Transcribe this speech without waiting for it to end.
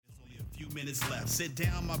minutes left. Sit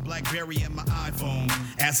down, my BlackBerry and my iPhone.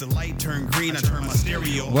 As the light turned green, I turned my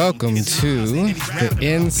stereo on. Welcome to the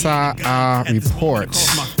NSAA Report,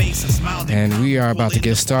 and we are about to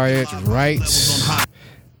get started right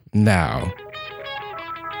now.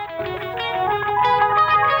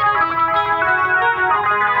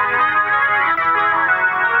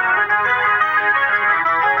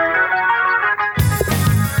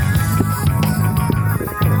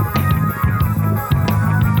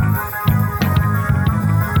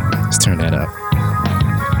 Let's turn that up.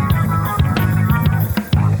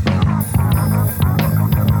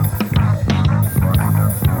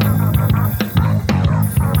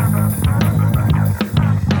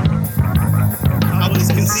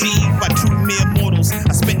 Conceived by two mere mortals.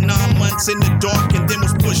 I spent 9 months in the dark and then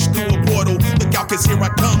was pushed through a portal. Look out, cause here I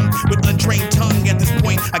come with untrained tongue. At this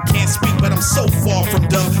point, I can't speak, but I'm so far from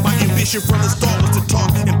dumb. My ambition from the start was to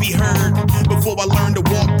talk and be heard. Before I learned to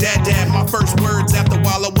walk, dad, my first words. After a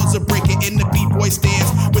while, I was a breaker in the B-boy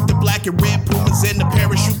stance with the black and red Pumas and the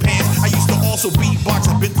parachute pants. I used to also beatbox.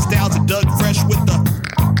 I bit the styles of Doug Fresh with the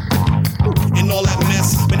and all that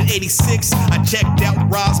mess. But in 86, I checked out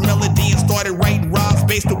Rob's melody and started writing rhymes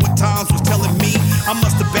based on what Tom's was telling me. I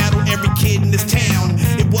must have battled every kid in this town.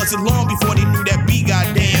 It wasn't long before they knew that B got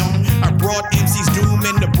down. I brought MC's Doom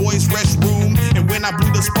in the boys' restroom, and when I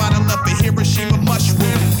blew the spot, I left a Hiroshima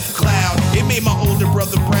mushroom cloud. It made my older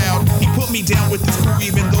brother proud. He put me down with his crew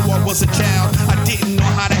even though I was a child. I didn't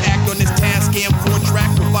know how to act on this Tascam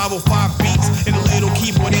 4-track with 505 beats and a little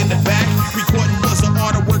keyboard in the back. Recording was an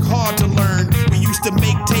art I worked hard to learn. We used to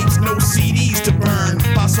make tapes, no CDs to burn.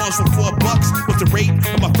 5 songs for $4 was the rate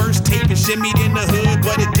of my first tape. It shimmied in the hood,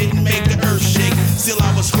 but it didn't make the earth shake. Still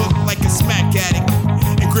I was hooked like a smack addict,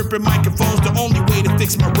 and gripping microphones the only way to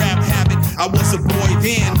fix my rap habit. I was a boy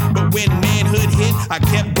then, but when manhood hit, I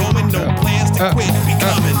kept going, no plans to quit.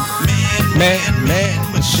 Becoming man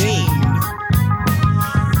machine.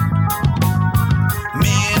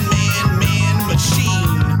 Man machine.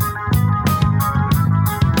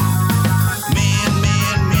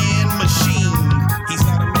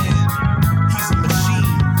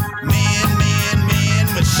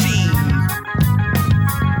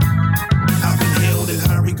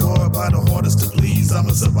 I'm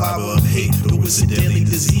a survivor of hate, though it's a deadly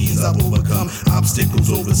disease. I've overcome obstacles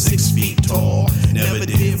over 6 feet tall. Never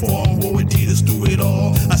did fall on road Adidas through it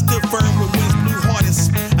all. I stood firm with winds blew hardest.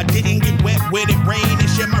 I didn't get wet when it rained and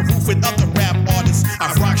share my roof with other rap artists.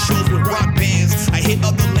 I rock shows with rock bands. I hit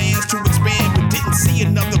other lands to expand, but didn't see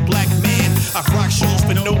another black man. I rock shows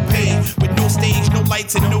for no pay, with no stage, no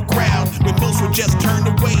lights, and no crowd. When most were just turned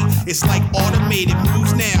away, it's like automated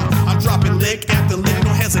moves now. I'm dropping lick after lick,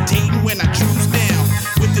 no hesitating when I choose now.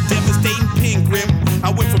 With the devastating pen grip,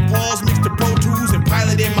 I went from Paul's mixed to Pro Tools and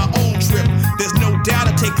piloted my own trip. There's no doubt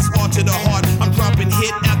I take this art to the heart. I'm dropping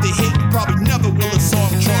hit after hit, probably never will a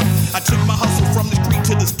song chart. I took my hustle from the street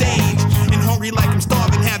to the stage, and hungry like I'm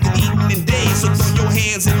starving, haven't eaten in days. So throw your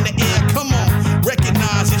hands in the air, come on.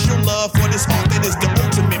 Recognize it's your love for this art that is the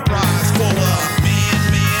ultimate prize for a man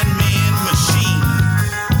machine.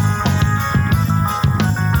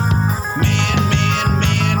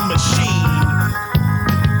 Man machine.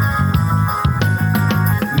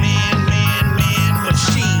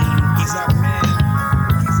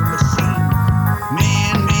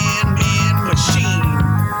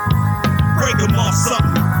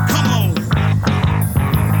 Something. Come on.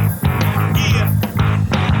 Yeah.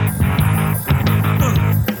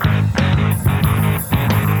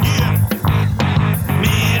 Yeah.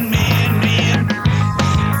 Man. Yeah.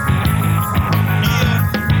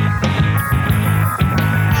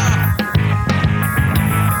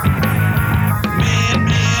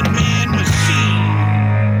 Man machine.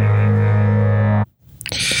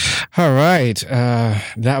 All right,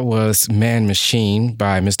 that was Man Machine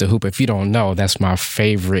by Mr. Hooper. If you don't know, that's my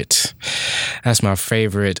favorite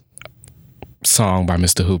song by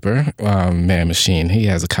Mr. Hooper, Man Machine. He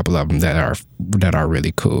has a couple of them that are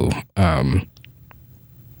really cool.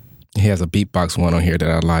 He has a beatbox one on here that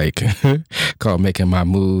I like called Making My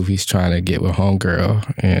Move. He's trying to get with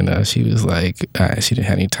homegirl, and she was like, she didn't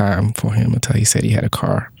have any time for him until he said he had a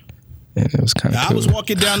car. And it was kind of cool. I was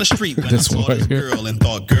walking down the street when I saw this girl and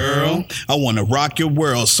thought, girl, I want to rock your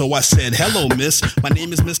world. So I said, hello, miss. My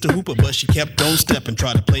name is Mr. Hooper, but she kept on stepping,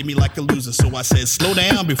 tried to play me like a loser. So I said, slow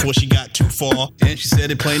down before she got too far. And she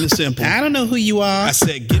said it plain and simple. I don't know who you are. I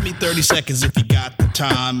said, give me 30 seconds if you got the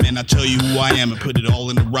time, and I'll tell you who I am and put it all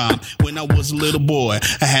in the rhyme. When I was a little boy,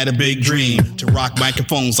 I had a big dream to rock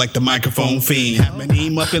microphones like the microphone fiend. Have my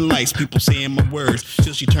name up in lights, people saying my words,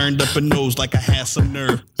 till she turned up her nose like I had some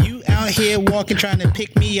nerve. You you out here walking trying to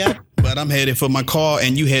pick me up? But I'm headed for my car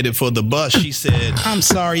and you headed for the bus. She said, I'm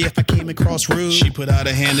sorry if I came across rude. She put out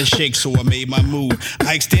a hand to shake, so I made my move.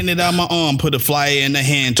 I extended out my arm, put a flyer in the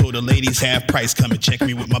hand, told the ladies half price, come and check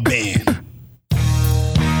me with my band.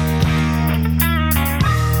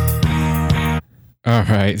 All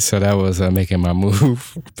right, so that was Making My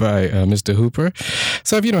Move by Mr. Hooper.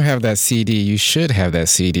 So if you don't have that CD, you should have that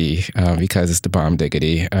CD because it's the Bomb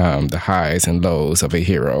Diggity, the highs and lows of a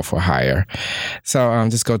hero for hire. So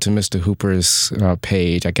just go to Mr. Hooper's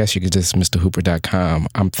page. I guess you could just MrHooper.com.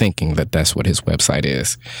 I'm thinking that that's what his website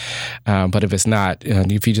is. But if it's not,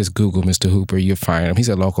 if you just Google Mr. Hooper, you'll find him. He's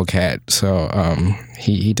a local cat, so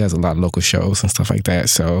he does a lot of local shows and stuff like that.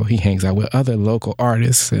 So he hangs out with other local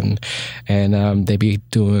artists and they be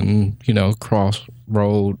doing,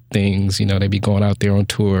 crossroad things. They be going out there on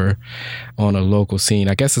tour on a local scene.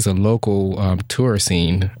 I guess it's a local tour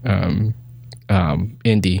scene,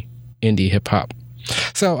 indie hip hop.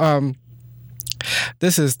 So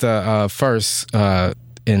this is the first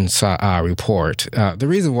NSAA report. The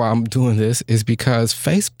reason why I'm doing this is because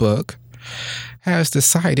Facebook has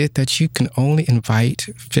decided that you can only invite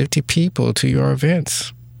 50 people to your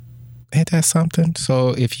events. Ain't that something? So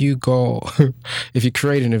if you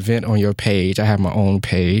create an event on your page, I have my own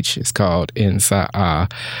page. It's called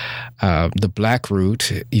NSAA, the Black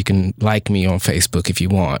Root. You can like me on Facebook if you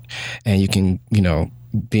want, and you can,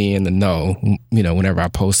 be in the know, whenever I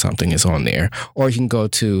post something, it's on there. Or you can go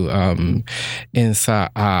to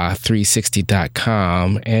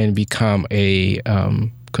NSAA360.com and become a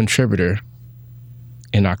contributor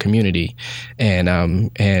in our community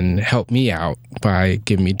and help me out by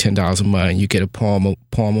giving me $10 a month. You get a poem a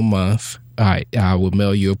month. I will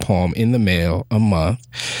mail you a poem in the mail a month,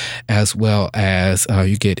 as well as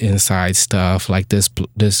you get inside stuff like this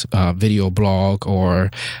video blog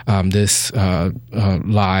or this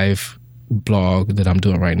live blog that I'm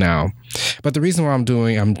doing right now. But the reason why I'm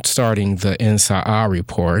starting the NSAA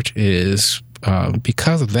report is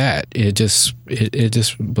because of that. It just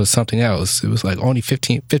was something else. It was like only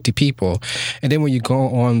 50 people. And then when you go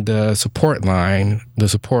on the support line, the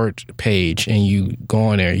support page, and you go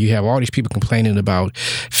on there, you have all these people complaining about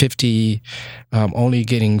 50, only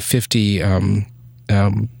getting 50,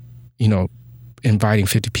 inviting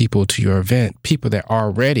 50 people to your event, people that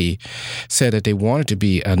already said that they wanted to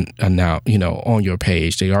be on your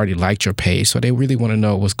page. They already liked your page, so they really want to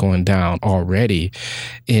know what's going down already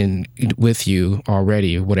with you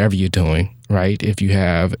already, whatever you're doing, right? If you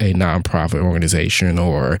have a nonprofit organization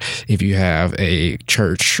or if you have a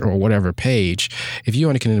church or whatever page, if you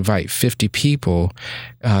only can invite 50 people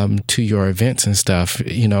to your events and stuff,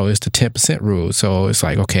 it's the 10% rule. So it's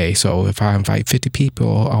like, okay, so if I invite 50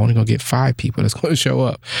 people, I'm only going to get 5 people that's going to show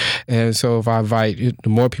up. And so if I invite, the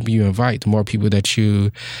more people you invite, the more people that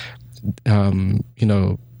you, according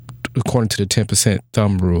to the 10%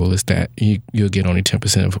 thumb rule, is that you'll get only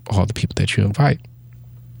 10% of all the people that you invite.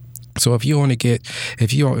 So if you only can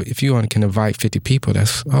invite 50 people,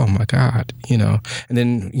 that's, oh my God, And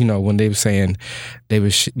then, when they were saying they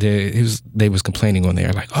was complaining on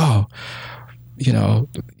there like, oh,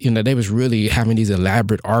 they was really having these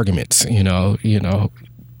elaborate arguments,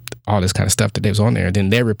 all this kind of stuff that they was on there.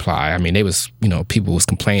 Then their reply, they was, people was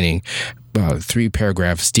complaining 3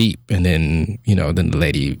 paragraphs deep, and then the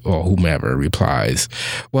lady or whomever replies,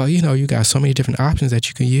 well, you got so many different options that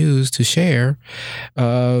you can use to share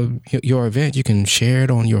your event. You can share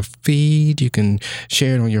it on your feed, you can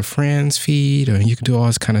share it on your friend's feed, or you can do all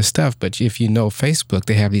this kind of stuff. But if Facebook,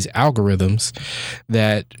 they have these algorithms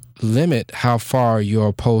that limit how far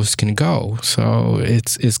your post can go. So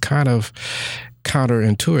it's kind of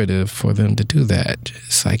counterintuitive for them to do that.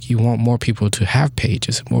 It's like you want more people to have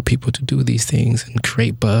pages, more people to do these things and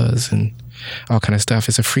create buzz and all kind of stuff.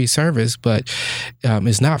 It's a free service, but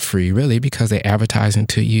it's not free really, because they're advertising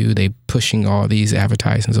to you. They pushing all these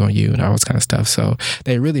advertisements on you and all this kind of stuff. So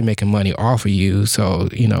they're really making money off of you. So,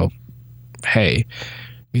 hey,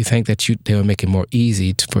 we think that they will make it more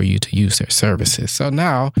easy for you to use their services. So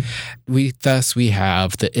now we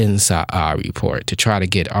have the NSAA report to try to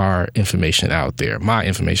get our information out there, my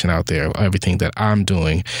information out there, everything that I'm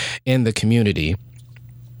doing in the community.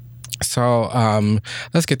 So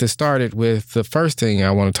let's get this started with the first thing I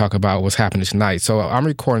want to talk about, what's happening tonight. So I'm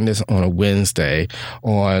recording this on a Wednesday,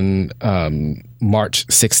 on March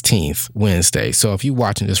 16th, Wednesday. So if you're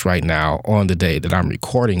watching this right now on the day that I'm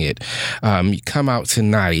recording it, you come out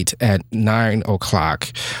tonight at 9 o'clock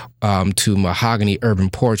to Mahogany Urban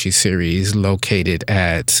Poetry Series, located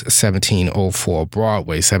at 1704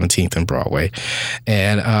 Broadway, 17th and Broadway.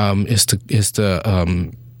 And it's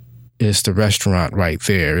the is the restaurant right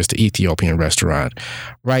there. It's the Ethiopian restaurant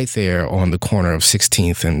right there on the corner of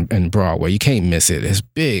 16th and Broadway. You can't miss it. It's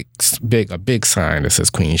a big sign that says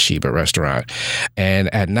Queen Sheba Restaurant.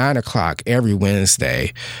 And at 9 o'clock every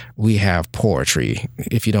Wednesday, we have poetry.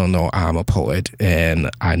 If you don't know, I'm a poet, and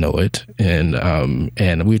I know it,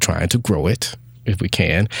 and we're trying to grow it if we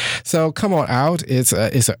can. So come on out. It's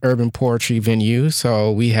an urban poetry venue.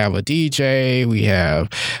 So we have a DJ,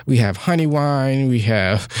 we have honey wine, we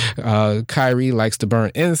have Kyrie likes to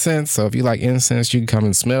burn incense. So if you like incense, you can come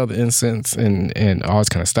and smell the incense and all this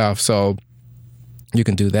kind of stuff. So you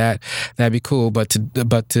can do that. That'd be cool. But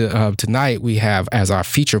tonight we have as our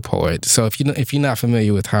feature poet. So if you're not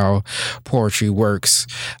familiar with how poetry works,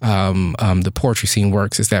 the poetry scene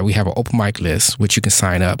works is that we have an open mic list, which you can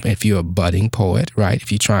sign up if you're a budding poet, right?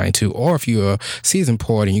 If you're trying to, or if you're a seasoned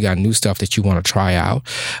poet and you got new stuff that you want to try out,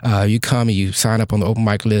 you come and you sign up on the open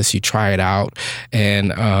mic list, you try it out,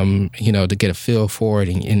 and to get a feel for it,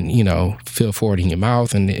 and feel for it in your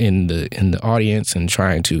mouth and in the audience, and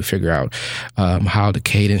trying to figure out how the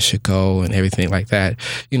cadence should go and everything like that.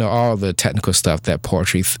 All the technical stuff that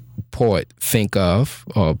poet think of,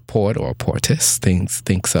 or poet or poetess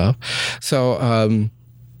thinks of. So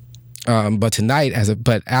but tonight,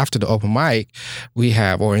 but after the open mic, we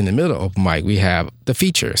have, or in the middle of open mic, we have the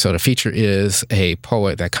feature. So the feature is a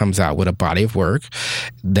poet that comes out with a body of work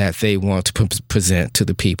that they want to present to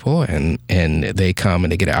the people, and they come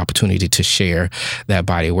and they get an opportunity to share that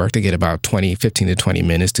body of work. They get about 15 to 20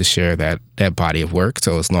 minutes to share that body of work.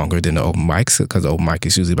 So it's longer than the open mics, because the open mic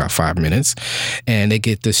is usually about 5 minutes, and they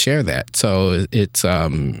get to share that. So it's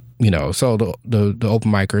so the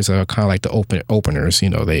open micers are kind of like the openers.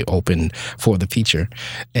 They open for the feature,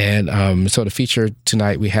 and so the feature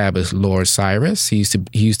tonight we have is Lord Cyrus. He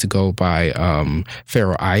used to go by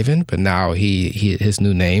Pharaoh Ivan, but now his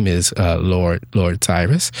new name is Lord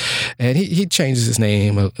Cyrus, and he changes his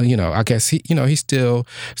name. I guess he's still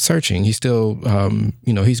searching. He's still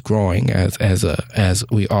he's growing as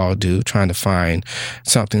we all do, trying to find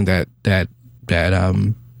something that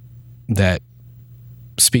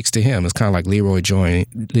speaks to him. It's kind of like Leroy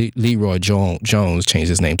Jones changed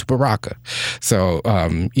his name to Baraka. So,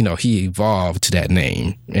 he evolved to that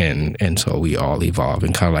name, and so we all evolve.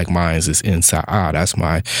 And kind of like mine's is NSAA.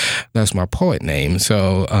 That's my poet name.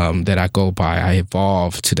 So that I go by. I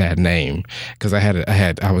evolved to that name because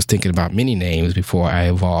I was thinking about many names before I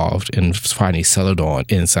evolved, and finally settled on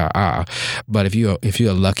NSAA. But if you're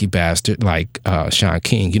a lucky bastard like Sean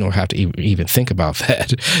King, you don't have to even think about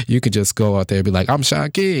that. You could just go out there and be like, I'm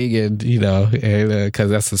Sean King, and because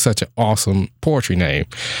that's such an awesome poetry name.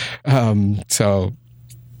 So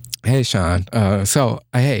hey, Sean. And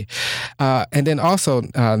then also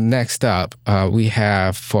next up we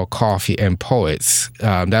have For Coffee and Poets.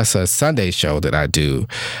 That's a Sunday show that I do.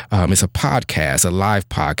 It's a podcast, a live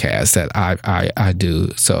podcast that I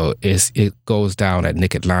do. So it goes down at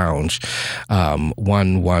Nicket Lounge,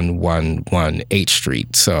 1111 H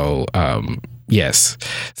Street. So yes.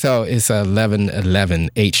 So it's 1111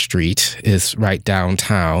 H Street. It's right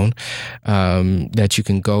downtown, that you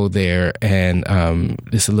can go there, and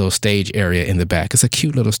it's a little stage area in the back. It's a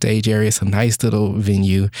cute little stage area. It's a nice little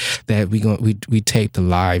venue that we tape the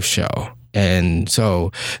live show. And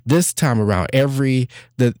so this time around, the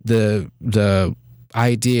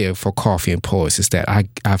idea for Coffee and Poets is that I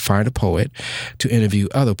find a poet to interview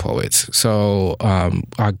other poets. So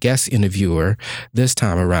our guest interviewer this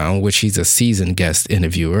time around, which he's a seasoned guest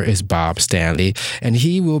interviewer, is Bob Stanley, and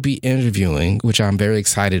he will be interviewing, which I'm very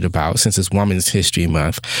excited about since it's Women's History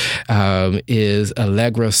Month, is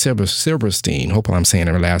Allegra Silverstein. Hopefully I'm saying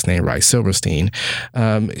her last name right, Silverstein.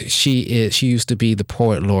 She used to be the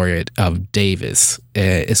poet laureate of Davis.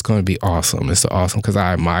 It's going to be awesome. It's awesome because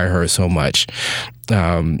I admire her so much.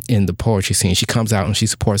 In the poetry scene, she comes out and she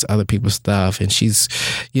supports other people's stuff, and she's,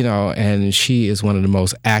 and she is one of the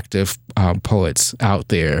most active poets out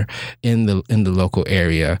there in the local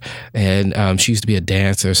area. And she used to be a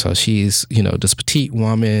dancer, so she's this petite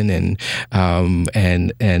woman, and it's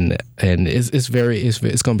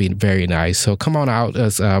going to be very nice. So come on out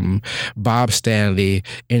as Bob Stanley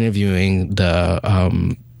interviewing the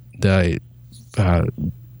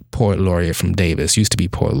poet laureate from Davis, used to be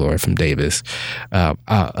poet laureate from Davis,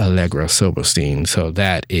 Allegra Silverstein. So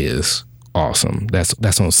that is awesome.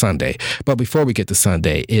 That's on Sunday. But before we get to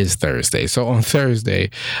Sunday is Thursday. So on Thursday,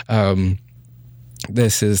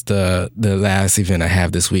 this is the last event I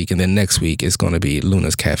have this week, and then next week is going to be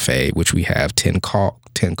Luna's Cafe, which we have 10 Call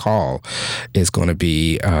is going to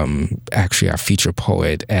be actually our feature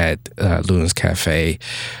poet at Luna's Cafe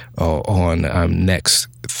on next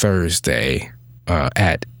Thursday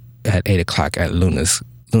at 8 o'clock at Luna's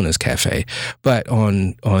Luna's Cafe. But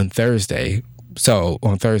on Thursday, so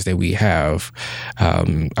on Thursday we have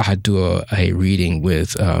I do a reading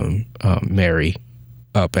with Mary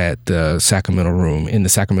up at the Sacramento Room, in the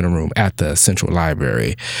Sacramento Room at the Central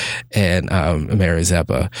Library, and Mary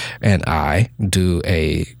Zeppa and I do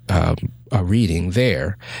a reading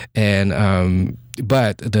there. And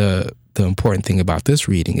but the important thing about this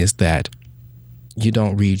reading is that you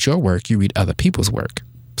don't read your work, you read other people's work.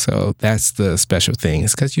 So that's the special thing.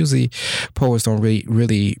 It's because usually poets don't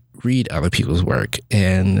really read other people's work.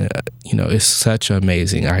 And, it's such an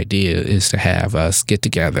amazing idea is to have us get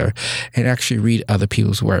together and actually read other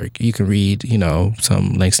people's work. You can read,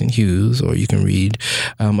 some Langston Hughes, or you can read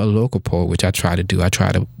a local poet, which I try to do. I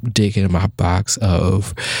try to dig into my box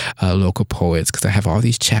of local poets because I have all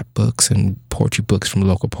these chapbooks and poetry books from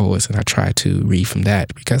local poets, and I try to read from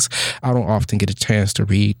that because I don't often get a chance to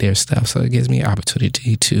read their stuff. So it gives me an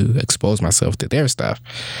opportunity to expose myself to their stuff,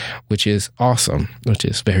 which is awesome, which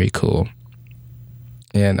is very cool.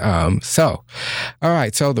 And all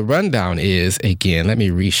right, so the rundown is, again, let me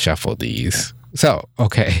reshuffle these. So,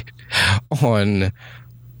 okay, on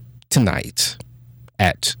tonight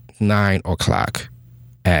at 9 o'clock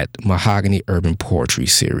at Mahogany Urban Poetry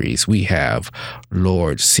Series, we have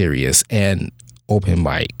Lord Sirius and open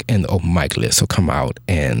mic and the open mic list. So come out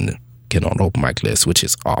and get on the open mic list, which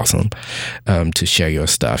is awesome, to share your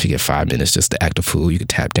stuff. You get 5 minutes just to act a fool. You can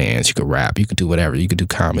tap dance, you can rap, you can do whatever. You can do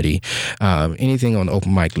comedy, anything on the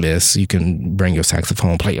open mic list. You can bring your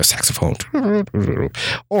saxophone, play your saxophone,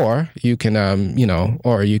 or you can,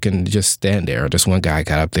 or you can just stand there. This one guy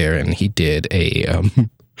got up there and he did a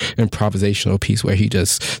improvisational piece where he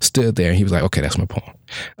just stood there and he was like, okay, that's my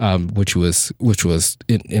poem, which was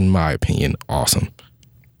in my opinion awesome,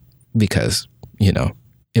 because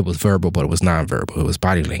it was verbal, but it was nonverbal. It was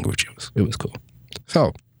body language. It was cool.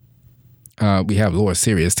 So we have Lord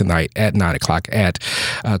Sirius tonight at 9 o'clock at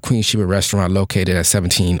Queen Sheba Restaurant, located at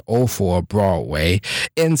 1704 Broadway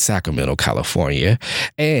in Sacramento, California.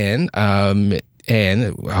 And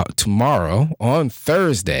tomorrow, on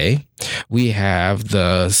Thursday, we have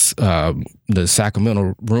the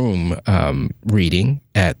Sacramento Room reading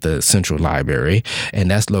at the Central Library, and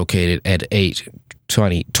that's located at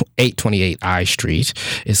 828 I Street.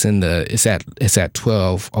 It's at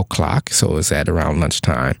 12 o'clock, so it's at around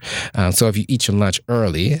lunchtime. So if you eat your lunch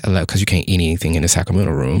early, because you can't eat anything in the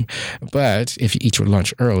Sacramento Room, but if you eat your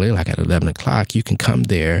lunch early, like at 11 o'clock, you can come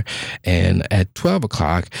there and at 12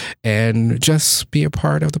 o'clock and just be a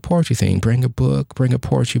part of the poetry thing. Bring a book, bring a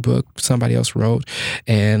poetry book somebody else wrote,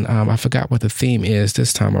 and I forgot what the theme is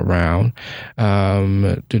this time around.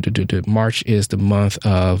 March is the month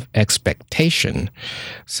of expectation.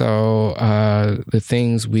 So the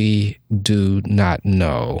things we do not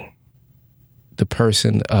know, the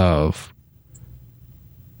person of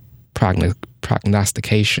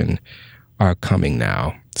prognostication are coming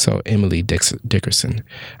now. So Emily Dickerson,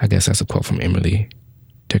 I guess that's a quote from Emily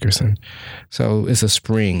Dickerson. So it's a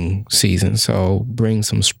spring season, so bring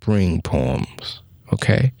some spring poems,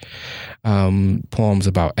 okay? Poems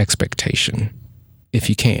about expectation, if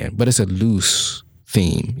you can, but it's a loose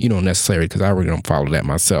theme. You don't necessarily, because I really don't follow that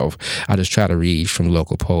myself. I just try to read from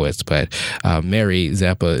local poets. But Mary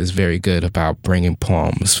Zeppa is very good about bringing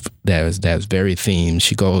poems that's very themed.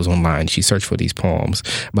 She goes online, she searches for these poems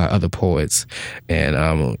by other poets, and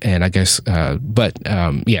I guess,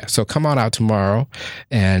 yeah. So come on out tomorrow,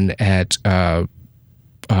 and at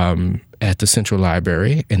the Central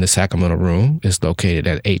Library in the Sacramento Room. It's located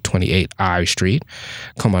at 828 I Street.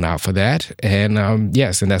 Come on out for that. And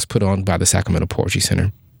yes, and that's put on by the Sacramento Poetry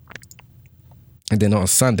Center. And then on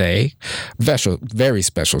Sunday, very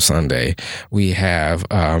special Sunday, we have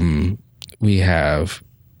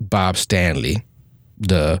Bob Stanley,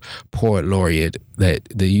 the poet laureate that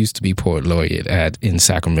used to be poet laureate in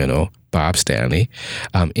Sacramento, Bob Stanley,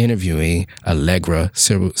 interviewing Allegra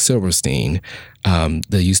Silverstein,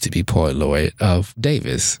 that used to be poet laureate of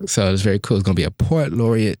Davis. So it's very cool. It's going to be a poet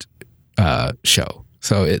laureate show.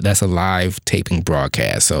 So that's a live taping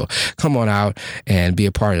broadcast. So come on out and be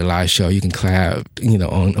a part of the live show. You can clap,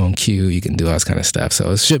 on cue. You can do all this kind of stuff. So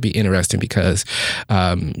it should be interesting because,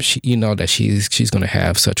 that she's going to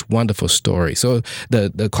have such wonderful stories. So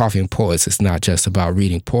the Coffee and Poets is not just about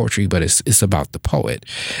reading poetry, but it's about the poet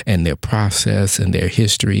and their process and their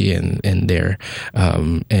history and their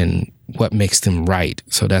and what makes them write.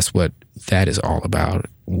 So that's what that is all about,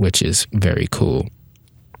 which is very cool.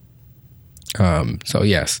 So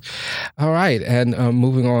yes. All right. And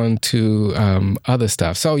moving on to other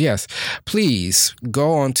stuff. So yes, please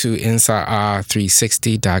go on to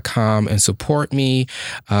NSAA360.com and support me.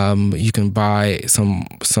 You can buy some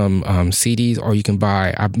CDs, or you can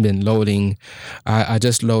buy, I've been loading, I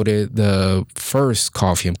just loaded the first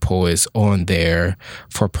Coffee and Poets on there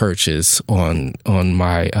for purchase on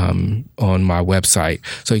my website.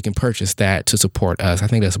 So you can purchase that to support us. I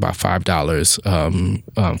think that's about $5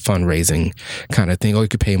 fundraising kind of thing, or you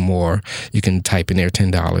could pay more. You can type in there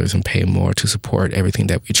 $10 and pay more to support everything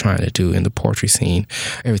that we're trying to do in the poetry scene,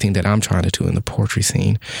 everything that I'm trying to do in the poetry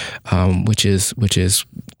scene, which is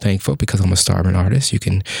thankful because I'm a starving artist. You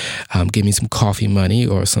can give me some coffee money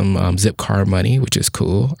or some zip card money, which is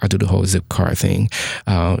cool. I do the whole zip card thing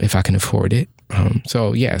if I can afford it.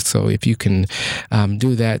 So if you can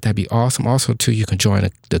do that, that'd be awesome. Also, too, you can join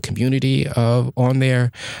the community on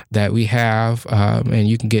there that we have, and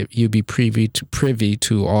you'll be privy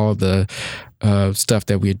to all the stuff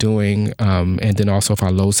that we're doing, and then also if I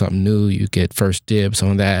load something new, you get first dibs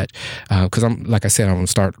on that. Because I'm gonna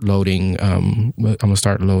start loading. I'm gonna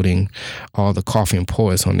start loading all the Coffee and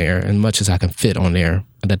Poets on there, as much as I can fit on there.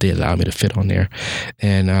 That they allow me to fit on there,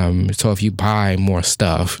 and so if you buy more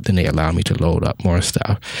stuff, then they allow me to load up more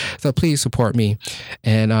stuff. So please support me,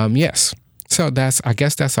 and yes. So I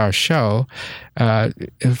guess that's our show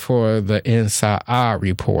for the NSAA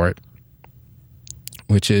Report,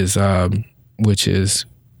 which is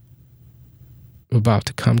about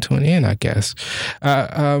to come to an end, I guess.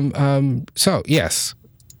 So yes,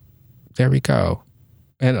 there we go.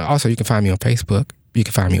 And also you can find me on Facebook. You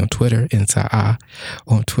can find me on Twitter, NSAA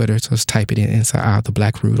on Twitter. So just type it in, NSAA, the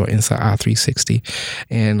Black Root, or NSAA 360.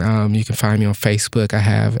 And you can find me on Facebook. I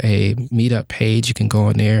have a Meetup page. You can go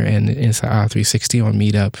on there and NSAA 360 on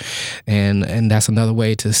Meetup. And that's another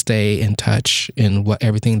way to stay in touch in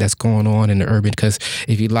everything that's going on in the urban. Because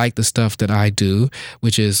if you like the stuff that I do,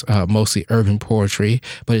 which is mostly urban poetry,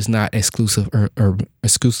 but it's not exclusively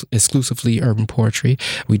urban poetry.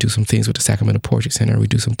 We do some things with the Sacramento Poetry Center. We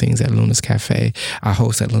do some things at Luna's Cafe. I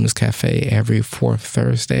host at Luna's Cafe every fourth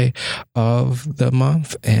Thursday of the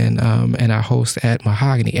month, and I host at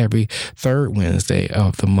Mahogany every third Wednesday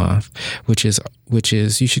of the month, which is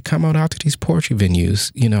you should come out to these poetry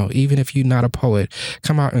venues. You know, even if you're not a poet,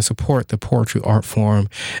 come out and support the poetry art form.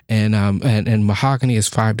 And Mahogany is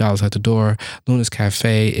 $5 at the door. Luna's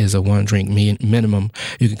Cafe is a one drink minimum.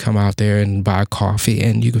 You can come out there and buy coffee,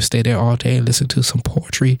 and you can stay there all day and listen to some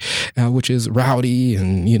poetry, which is rowdy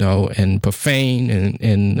and profane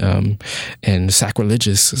and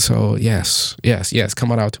sacrilegious. So yes,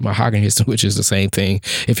 come on out to Mahogany, which is the same thing.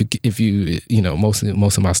 If you most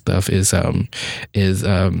of my stuff is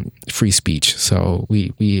free speech. So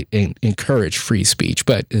we encourage free speech,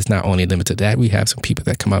 but it's not only limited to that. We have some people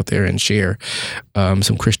that come out there and share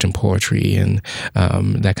some Christian poetry and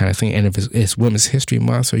that kind of thing. And if it's Women's History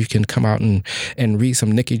Month, so you can come out and read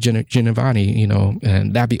some Nikki Giovanni,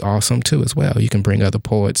 and that'd be awesome too as well. You can bring other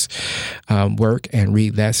poets' work and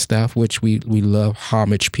read that stuff, which we love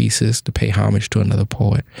homage pieces, to pay homage to another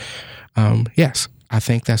poet. Yes, I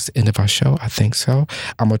think that's the end of our show. I think so.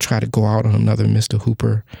 I'm gonna try to go out on another Mr.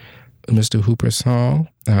 Hooper song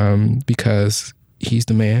because he's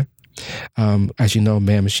the man. As you know,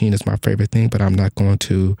 Man Machine is my favorite thing, but I'm not going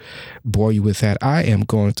to bore you with that. I am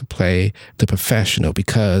going to play The Professional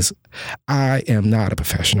because I am not a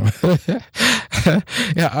professional.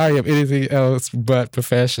 Yeah, I am anything else but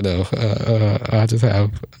professional. I just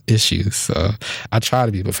have issues. So I try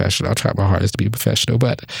to be professional. I try my hardest to be professional,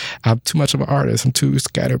 but I'm too much of an artist. I'm too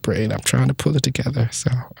scatterbrained. I'm trying to pull it together. So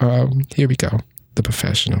here we go. The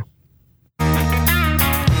Professional.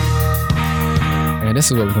 And this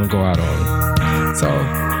is what we're going to go out on. So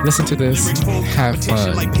listen to this. Have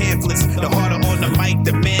fun. Like pamphlets, the harder on the mic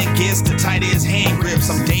the man gets, the tighter his hand grips.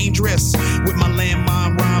 I'm dangerous with my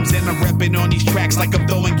landmine rhymes, and I'm repping on these tracks like I'm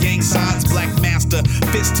throwing gang signs. Black Master,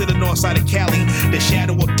 fist to the north side of Cali. The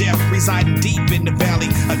shadow of death residing deep in the valley.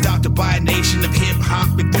 Adopted by a nation of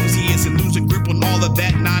hip-hop enthusiasts and losing grip on all of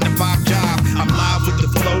that 9-to-5 job. I'm live with the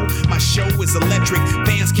flow. My show is electric.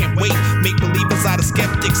 Fans can't wait. Make believers out of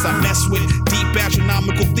skeptics. I mess with deep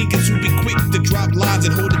astronomical thinkers who be quick to drop lines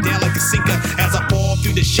and hold it down like a sinker as I fall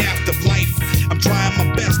through the shaft of life. I'm trying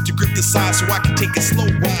my best to grip the side so I can take a slow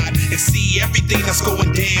ride and see everything that's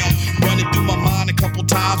going down. Running through my mind a couple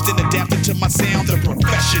times, then adapting to my sound. The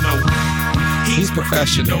Professional. He's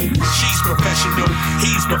professional. She's professional.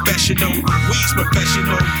 He's professional. We's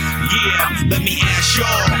professional. Yeah, let me ask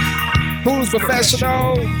y'all. Who's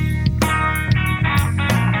professional?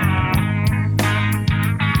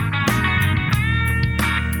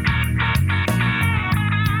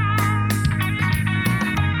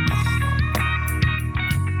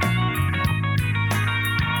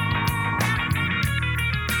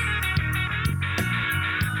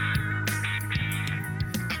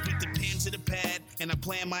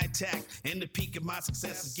 plan my attack. And the peak of my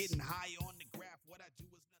success is getting high on